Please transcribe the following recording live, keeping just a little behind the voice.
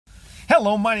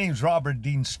Hello, my name's Robert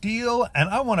Dean Steele, and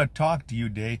I want to talk to you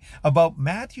today about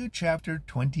Matthew chapter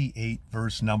 28,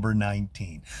 verse number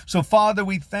 19. So, Father,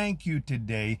 we thank you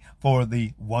today for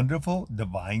the wonderful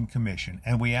divine commission,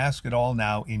 and we ask it all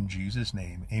now in Jesus'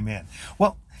 name. Amen.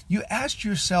 Well, you asked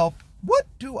yourself, what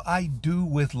do I do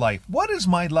with life? What is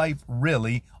my life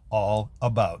really all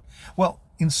about? Well,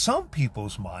 in some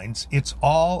people's minds, it's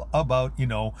all about,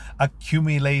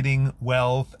 accumulating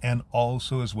wealth and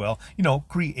also as well,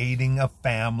 creating a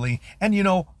family and,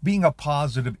 being a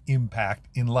positive impact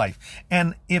in life.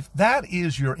 And if that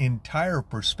is your entire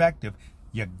perspective,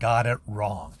 you got it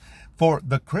wrong. For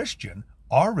the Christian,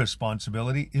 our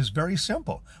responsibility is very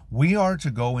simple. We are to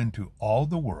go into all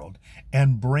the world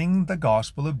and bring the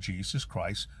gospel of Jesus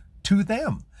Christ to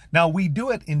them. Now, we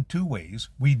do it in two ways.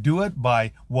 We do it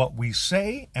by what we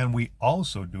say, and we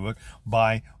also do it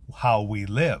by how we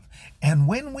live. And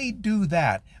when we do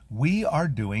that, we are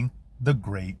doing the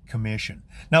Great Commission.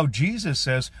 Now, Jesus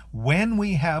says, when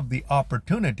we have the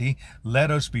opportunity, let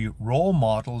us be role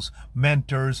models,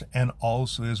 mentors, and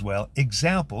also as well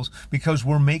examples, because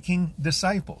we're making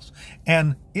disciples.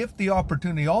 And if the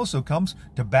opportunity also comes,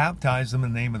 to baptize them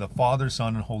in the name of the Father,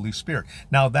 Son, and Holy Spirit.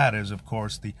 Now, that is, of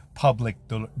course, the public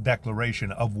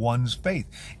declaration of one's faith.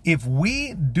 If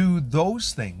we do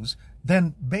those things,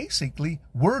 then basically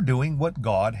we're doing what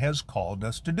God has called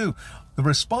us to do. The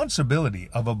responsibility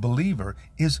of a believer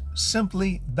is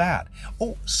simply that.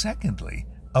 Secondly,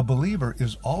 a believer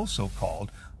is also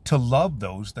called to love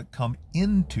those that come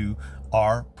into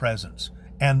our presence.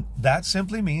 And that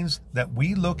simply means that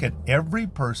we look at every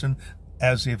person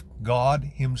as if God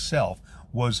himself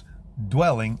was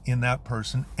dwelling in that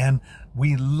person, and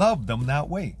we love them that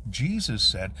way. Jesus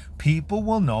said, people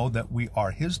will know that we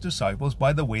are his disciples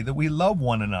by the way that we love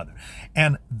one another.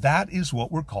 And that is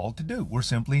what we're called to do. We're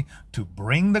simply to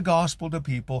bring the gospel to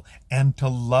people and to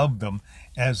love them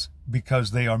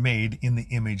because they are made in the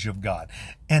image of God.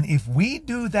 And if we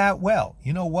do that well,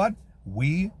 you know what?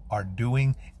 We are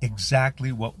doing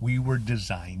exactly what we were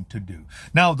designed to do.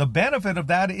 Now, the benefit of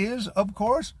that is, of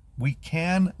course, we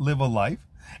can live a life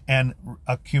and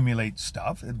accumulate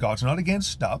stuff. God's not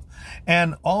against stuff.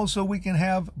 And also we can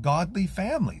have godly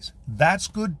families. That's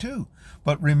good too.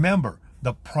 But remember,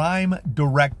 the prime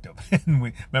directive,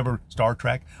 and remember Star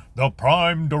Trek, the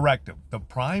prime directive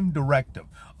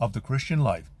of the Christian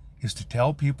life is to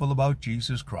tell people about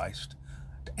Jesus Christ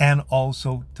and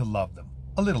also to love them.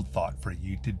 A little thought for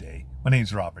you today. My name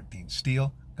is Robert Dean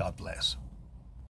Steele. God bless.